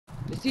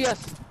They see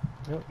us.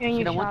 Yep. And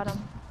you that shot one?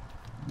 him.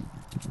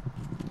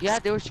 Yeah,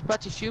 they were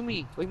about to shoot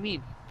me. What do you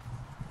mean?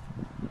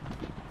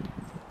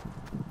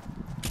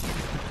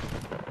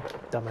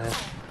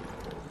 Dumbass.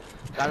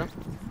 Got him.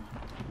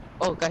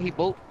 Oh, got he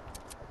boat.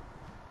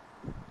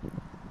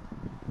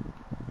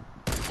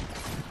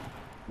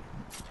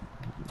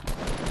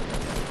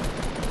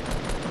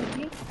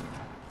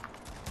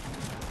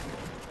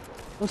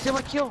 Oh, see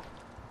my kill.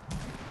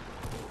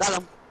 Got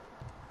him.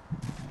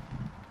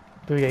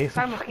 Dude, yeah,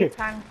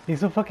 he's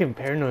so fucking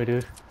paranoid,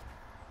 dude.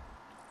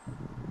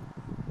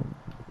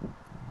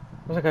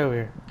 Where's that guy over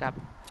here? Got.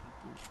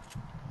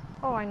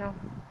 Oh, I know.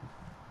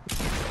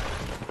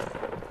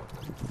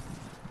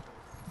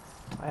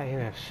 I hate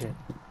that shit.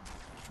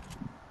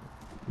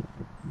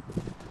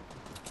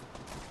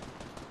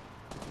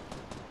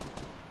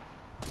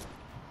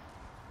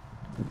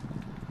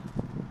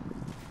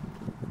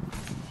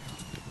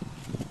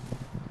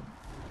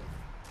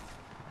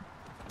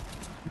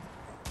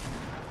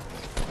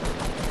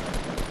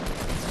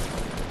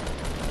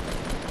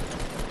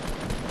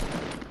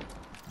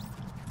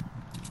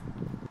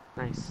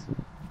 Nice.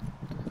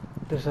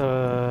 There's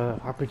a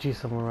RPG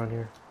somewhere around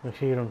here. Make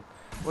sure you don't.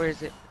 Where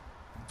is it?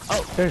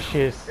 Oh, There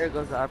she is. there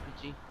goes the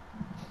RPG.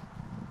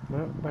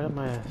 Right up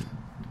my ass.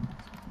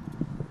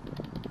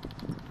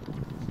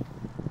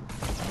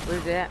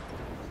 Where's it at?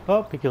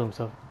 Oh, he killed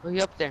himself. Oh,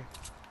 he up there.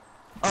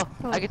 Oh,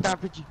 I get the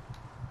RPG.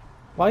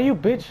 Why you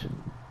bitch?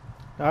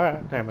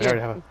 Alright, never mind.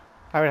 Yeah.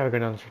 I already have a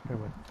gun on the street.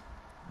 Never mind.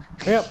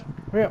 Hurry up!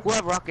 Hurry up! We'll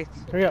have rockets.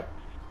 Hurry up!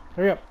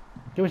 Hurry up!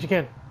 Get what you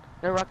can.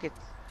 They're rockets.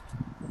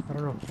 I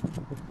don't know.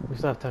 We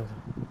still have time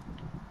though.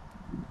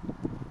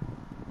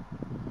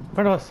 In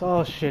front of us!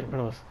 Oh shit! In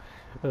front of us.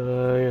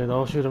 Yeah,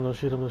 don't shoot him! Don't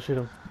shoot him! Don't shoot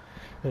him!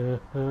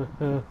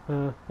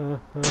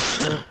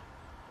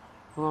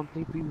 Come on,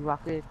 please be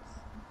rockets.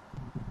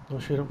 Don't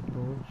shoot him!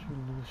 Don't shoot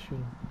him! Don't shoot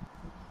him!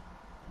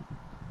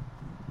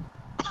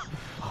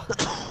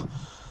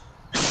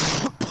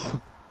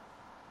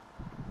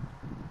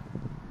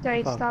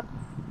 Sorry, Fuck. stop.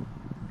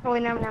 Oh,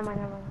 wait, never mind. Oh,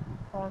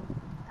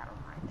 never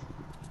mind.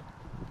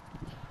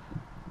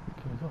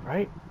 Can we go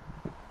right?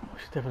 We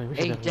should definitely.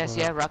 Hey, definitely Jesse, go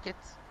you right. have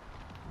rockets?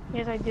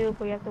 Yes, I do,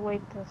 but you have to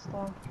wait till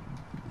storm.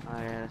 Oh,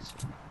 yeah, that's...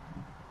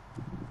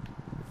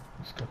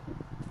 Let's go.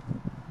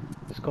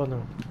 Let's go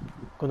now.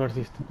 Go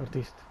northeast.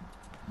 Northeast.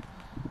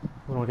 We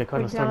don't want to get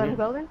caught in a Wait, down storm the yet.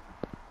 building?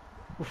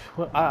 Oof,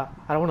 well, I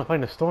don't want to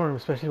find a storm,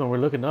 especially when we're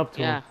looking up to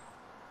Yeah. him.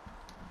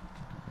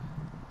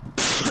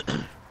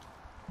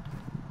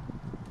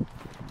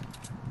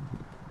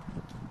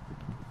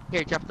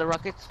 Here, drop the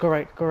rockets. Let's go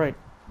right. Go right.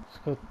 Let's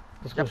go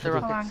Drop the shoot the,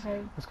 Hold on, rockets.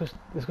 sorry. let's go shoot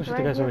the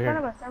Right guys here over in front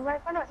here. of us. Right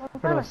in front of us. In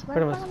Front of front of us. us.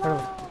 Front of us. Right in Front of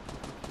front us. of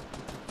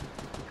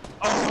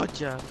us. Oh,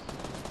 Jeff.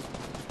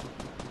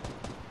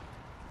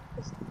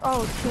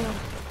 Oh, shoot him.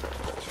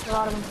 A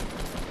lot of them.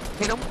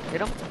 Hit him.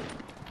 Hit him.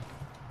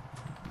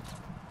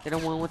 Hit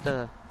him one with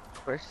the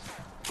first.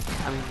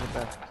 I mean, with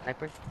the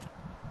sniper.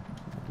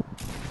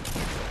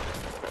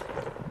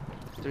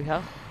 3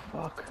 health.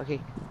 Fuck. Okay,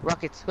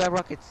 rockets. Who have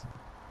rockets?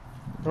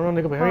 Don't run,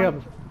 nigga, but hurry up.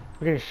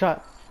 We're getting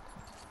shot.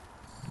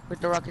 Where's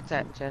the rockets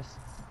at, Chess?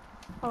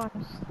 Hold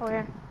on. Over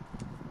here.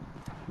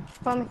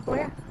 Follow me. Over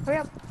here. Hurry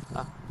up.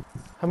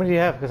 How many do you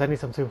have? Because I need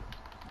some too.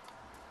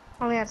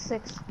 Only had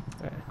 6.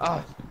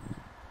 Oh.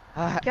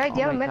 Do you have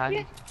a my med God.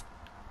 kit?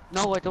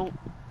 No, I don't.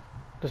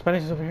 The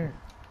Spanish is over here.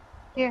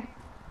 Here.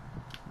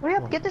 Hurry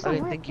up. Get this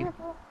Okay, one. thank you.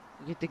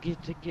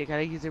 You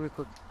gotta use it real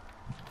quick.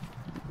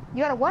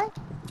 You got a what?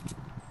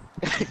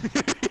 You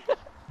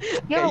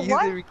You have a use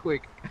what? it real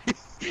quick.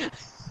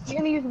 You're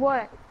gonna use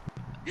what?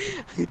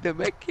 The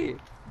med kit.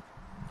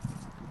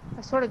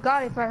 I swear to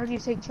God, if I heard you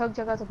say chug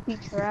jug, I was a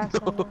beat your ass.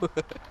 No.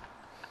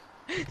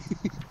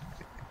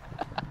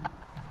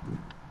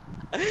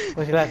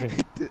 Why's he laughing?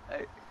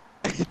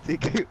 I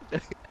think I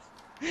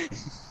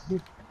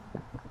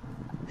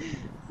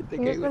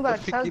You just about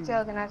a chug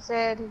jug, and I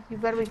said you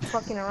better be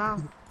fucking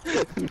around.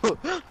 No,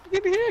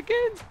 get here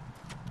again.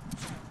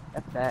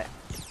 That's that.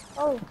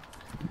 Oh.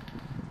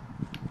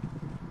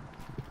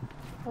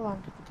 Hold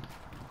on.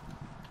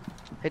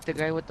 Hit the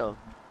guy with the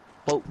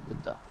boat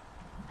with the.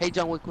 Hey,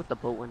 John Wick with the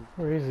boat one.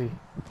 Where is he?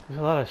 There's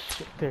a lot of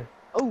shit there.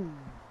 Oh.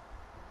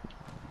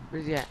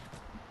 Where's he at?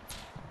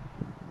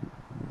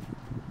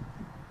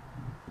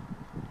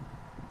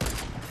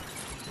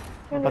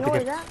 You About know to where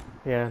get- that?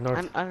 Yeah,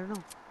 north. I don't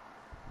know.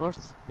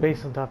 North.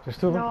 Base on top. There's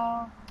 2 of them.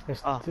 No.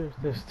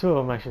 There's 2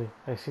 of them actually.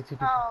 I see 2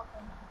 people. Oh,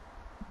 okay.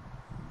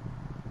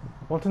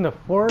 One's in the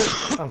fort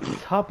on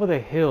top of the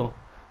hill.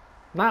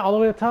 Not all the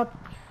way to the top.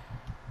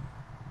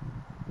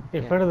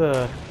 In Yeah. front of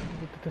the.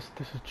 There's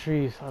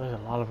trees. Oh, there's a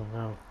lot of them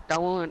now.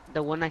 That one,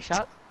 the one I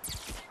shot.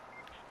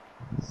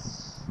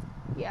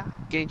 Yeah.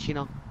 Getting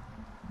Chino.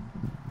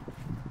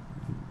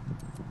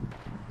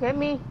 Get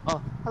me.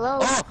 Oh. Hello.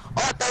 Oh,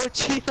 that was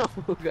Chino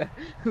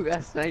who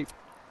got sniped.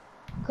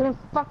 Couldn't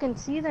fucking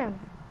see them.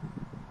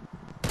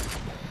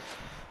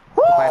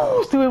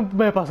 ¡Uh!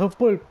 Me pasó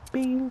por el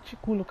pinche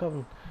culo,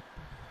 cabrón.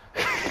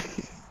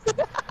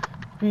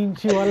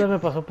 Pinche bala me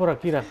pasó por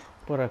aquí,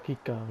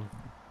 cabrón.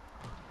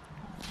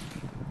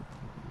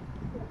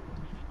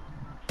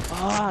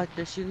 Ah,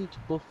 they're shooting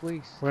both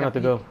ways. We're gonna have to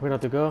go. We're gonna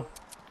have to go.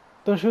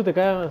 Don't shoot the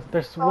guy.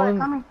 There's Oh, they're one.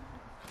 coming.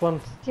 One.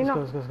 Let's Gino. go.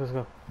 Let's go. Let's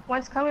go.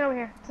 One's coming over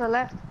here to the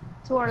left.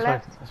 To our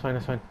That's left. fine. That's fine.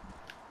 That's fine.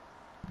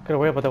 Gotta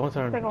worry about that one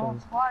turn. Like a whole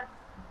squad.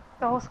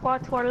 The whole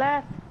squad to our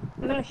left.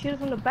 They're gonna shoot us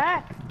from the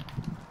back.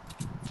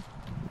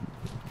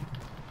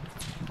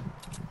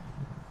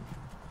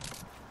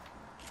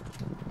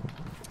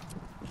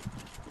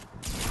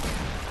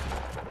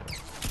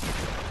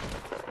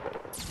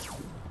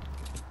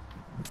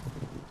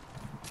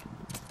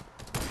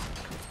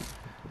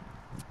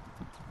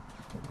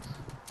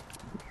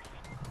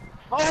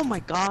 Oh my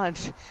god!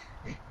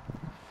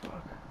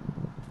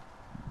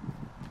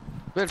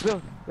 Build,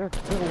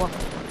 walk.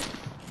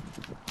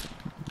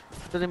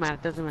 Doesn't matter.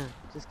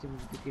 Just give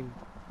me.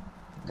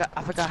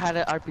 I forgot how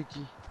to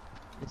RPG.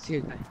 Let's see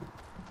a guy.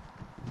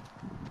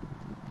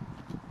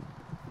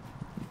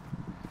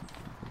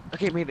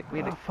 Okay, made it.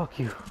 Oh, fuck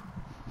you.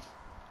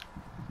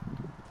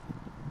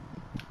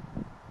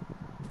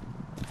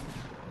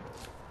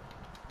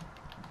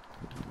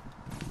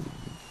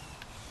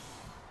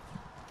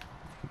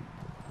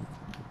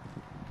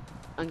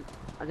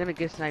 I'm gonna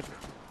get sniped.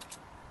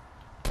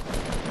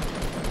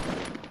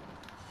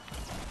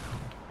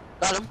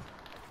 Got him.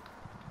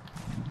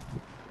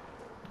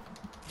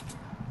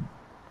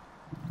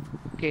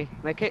 Okay,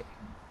 make it.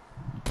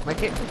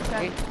 Okay,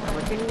 I'm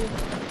okay.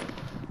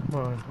 Come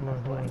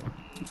on.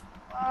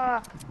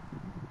 Fuck.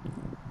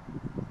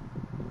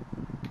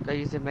 Gotta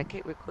use the make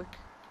it real quick.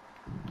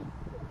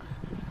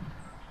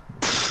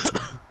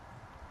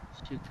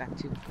 Shoot, got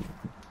two.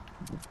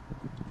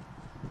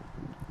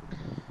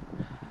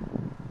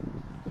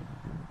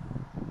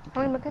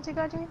 How many buckets you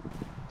got, Jay?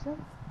 Two?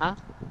 Huh?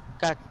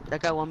 I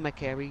got one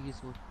mech. I already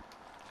used one.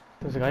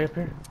 There's a guy up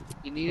here.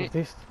 You need it?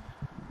 Northeast.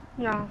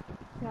 No.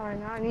 Not right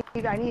now. I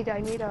need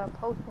a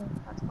potion.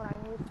 That's what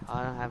I need. Oh,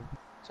 I don't have.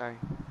 Sorry.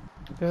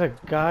 There's a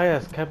guy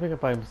that's camping up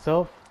by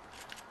himself.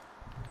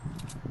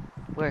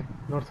 Where?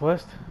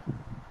 Northwest.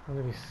 I don't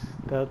know if he's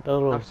the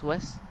little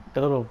Northwest?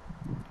 the little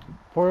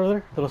port over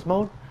there, the little small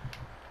one.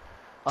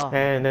 Oh.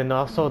 And then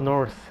also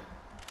north.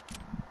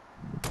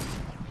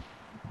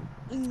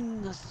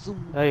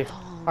 Hey,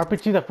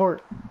 RPG that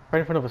fort right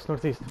in front of us,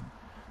 northeast.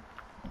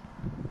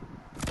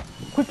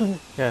 Quickly!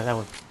 Yeah, that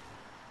one.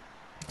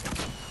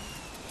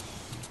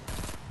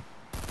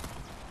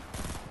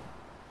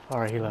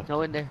 Alright, he left. No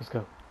one there. Let's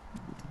go.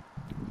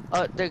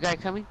 Oh, the guy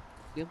coming.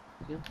 See him?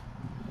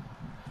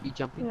 You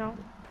jumping? No.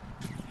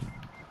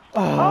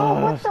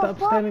 Oh, what the stop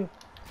fuck? standing.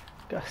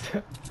 God.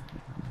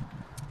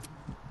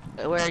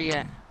 Where are you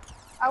at?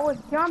 I was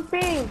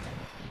jumping.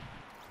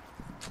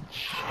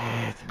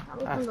 Shit. I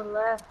was on the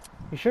left.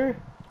 You sure?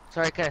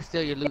 Sorry, can I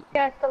steal your loot?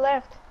 Yeah, it's the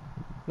left.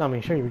 No, I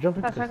mean, sure you were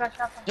jumping? That's why I got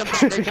shot from. Jump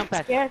pad, jump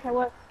pad. Yes, I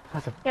was.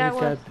 That's a Yeah, I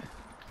perfect was.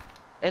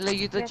 Ella,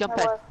 use the Yes, jump I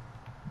pad. was.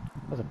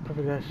 That's a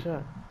perfect ass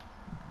shot.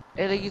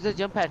 Ella, use the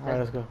jump pad. Alright,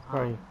 let's go.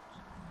 Where are you?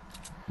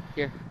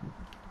 Here.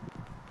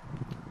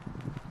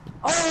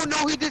 Oh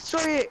no, he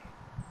destroyed it!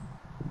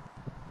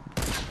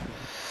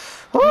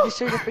 He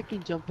destroyed the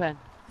freaking jump pad.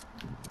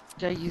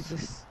 Can I use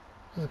this?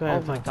 This guy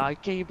Oh my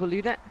god, can you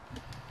believe that?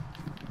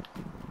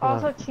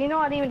 Also, Chino,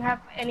 I didn't even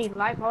have any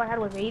life. All I had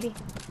was 80.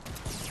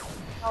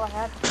 All I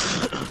had.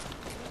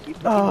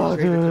 Oh, He destroyed the jump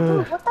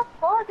dude. Dude, what the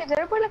fuck? Is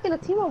everybody like in a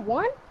team of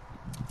one?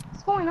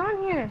 What's going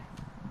on here?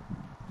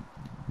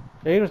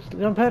 Hey, you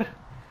jump pad?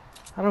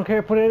 I don't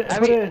care, put it in. I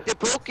Put mean, it in. they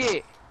broke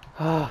it!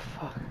 Oh,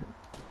 fuck.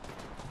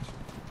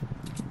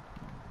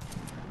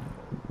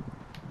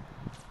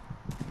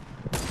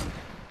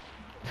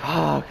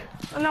 Fuck.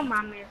 Oh, no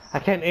mames. I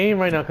can't aim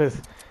right now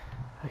because.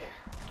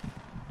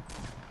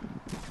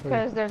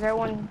 Because there's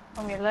everyone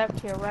from your left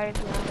to your right.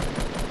 You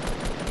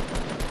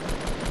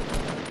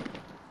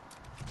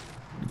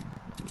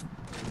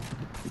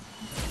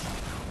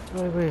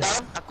know? Wait.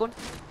 Down, knock one.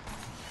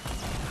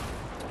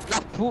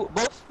 Knock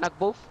both, knock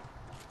both.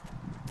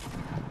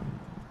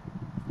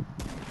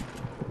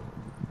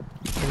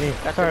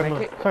 That's Sorry, what I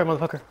make sorry,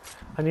 motherfucker.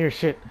 I need your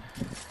shit.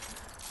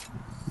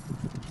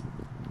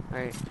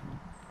 Alright.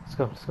 Let's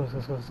go. Does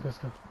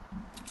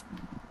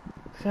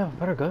he have a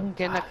better gun?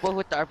 Okay, knock both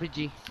with the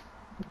RPG.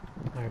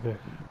 Alright, good.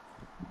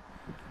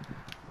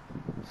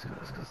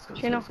 Let's go.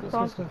 Chino,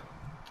 Let's go.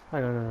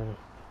 Alright, no.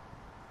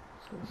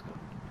 Let's go.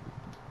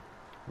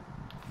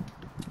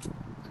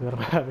 So I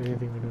don't have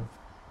anything right now.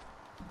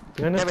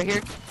 Behind us? Over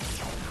here.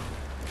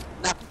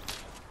 Knock.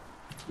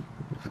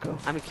 Let's go. I'm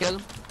gonna kill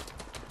him.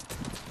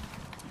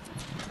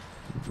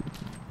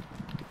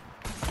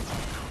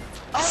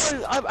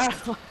 Oh,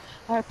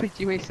 I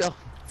RPG myself.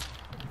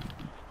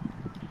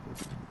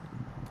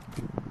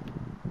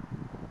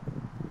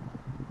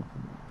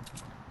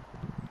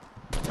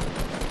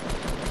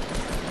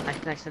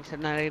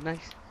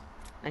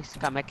 Nice.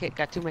 Got my kit.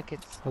 Got two med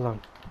kits. Hold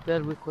on.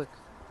 Build real quick.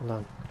 Hold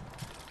on.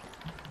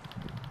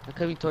 I'm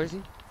coming towards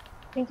you.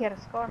 I think he had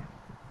a scar.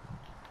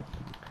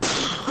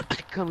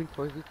 Coming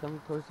towards you.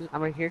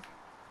 I'm right here.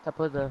 Top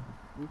of the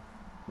roof.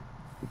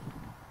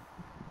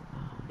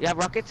 You have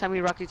rockets? How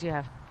many rockets you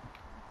have?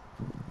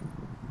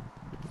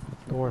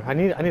 Don't worry. I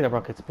need the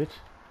rockets, bitch.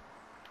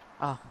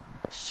 Oh,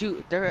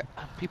 shoot! There,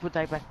 people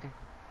died back there.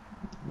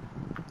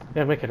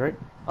 Yeah, make it right.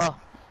 Oh,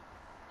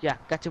 yeah,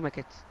 got two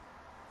kids.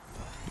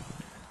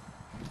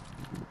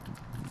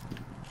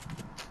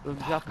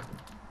 Block.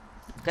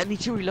 I need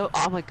to reload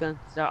all my guns.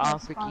 They're all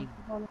freaking.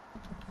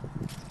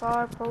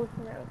 Scar, post,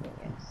 and everything,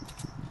 yes.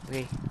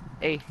 Okay.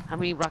 Hey, how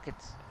many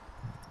rockets?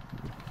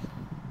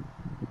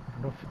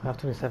 I don't know if I have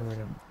 27 right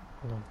now.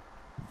 Hold on.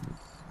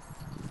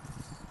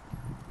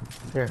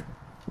 Here.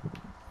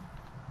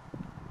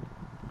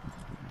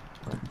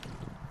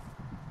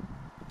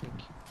 Thank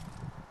you.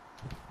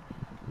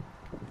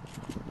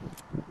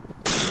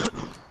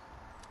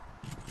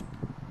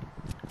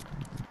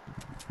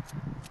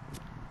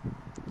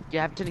 You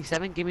have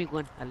 27? Give me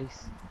one at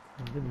least.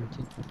 I'll give you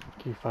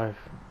key 5.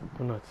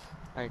 Go nuts.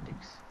 Alright,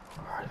 thanks.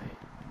 Where are they?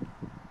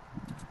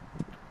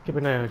 Keep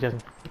an eye on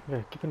Jasmine.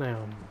 Yeah, keep an eye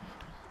on them.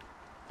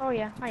 Oh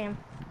yeah, I am.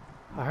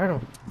 I heard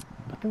them.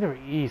 I think they were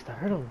east. I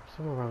heard them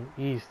somewhere around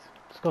east.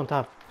 Let's go on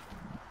top.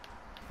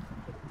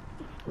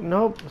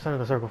 Nope, it's not in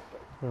the circle.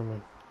 Never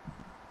mind.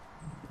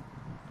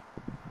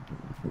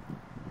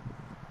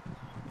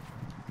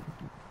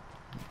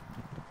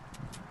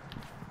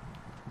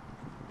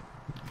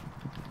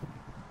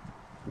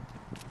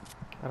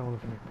 I don't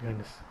want to finish behind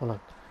this. Hold on.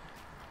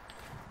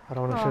 I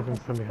don't want to shoot them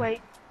from behind.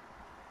 Wait.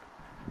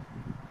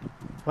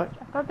 What?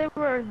 I thought they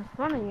were in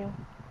front of you.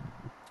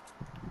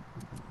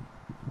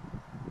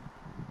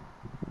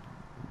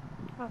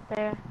 Up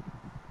there.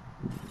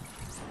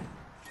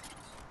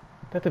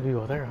 That could be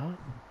over there, huh?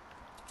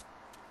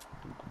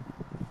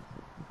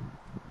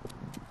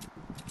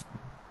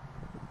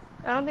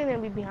 I don't think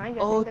they'll be behind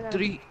you. Oh, I think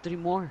they're three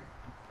more.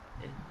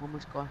 One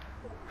more squad.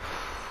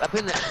 Up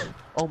in the.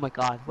 Oh my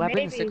God! What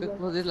happened in the second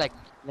closest like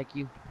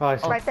you? Oh, I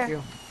see. Right there.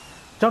 Zero.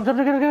 Jump, jump,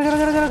 get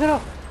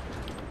out.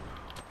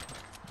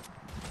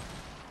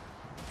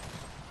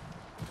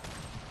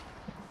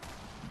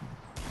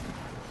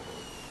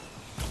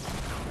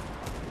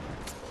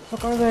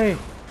 What are they?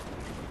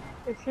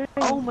 They're shooting.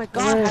 Oh my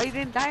God! Where? I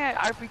didn't die.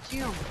 I RPG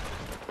him.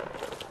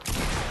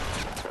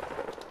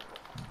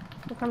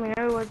 They're coming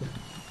everywhere.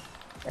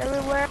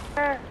 Everywhere.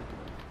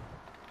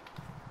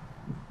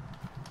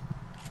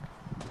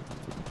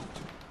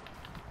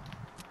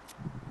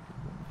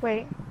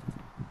 Wait.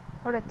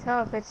 Hard to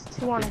tell if it's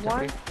 2 on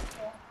 1.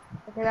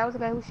 Okay, that was the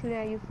guy who was shooting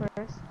at you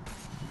first.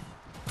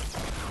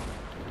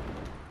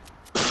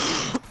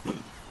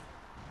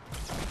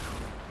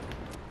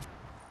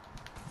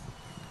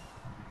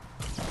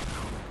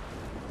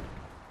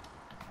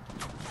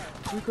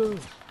 Nigga.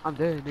 I'm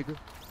dead, nigga.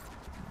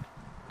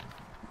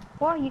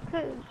 Well, you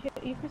could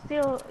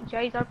steal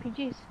Jay's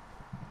RPGs.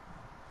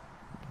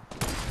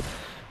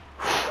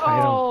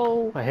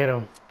 Oh! I hit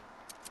him.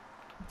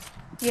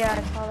 Yeah,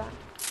 I saw that.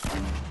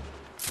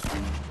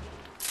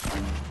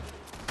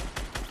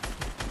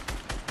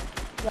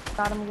 Yeah,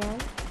 got him again.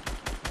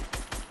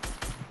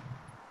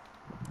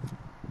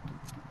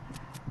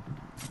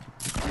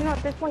 You know,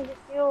 at this point, you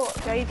steal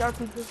Jay's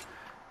RPGs.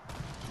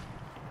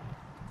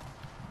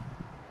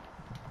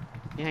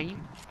 Behind you?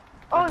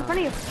 Oh, in front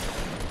of you!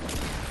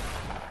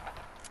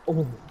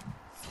 Oh.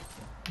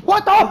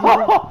 What the?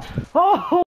 Oh!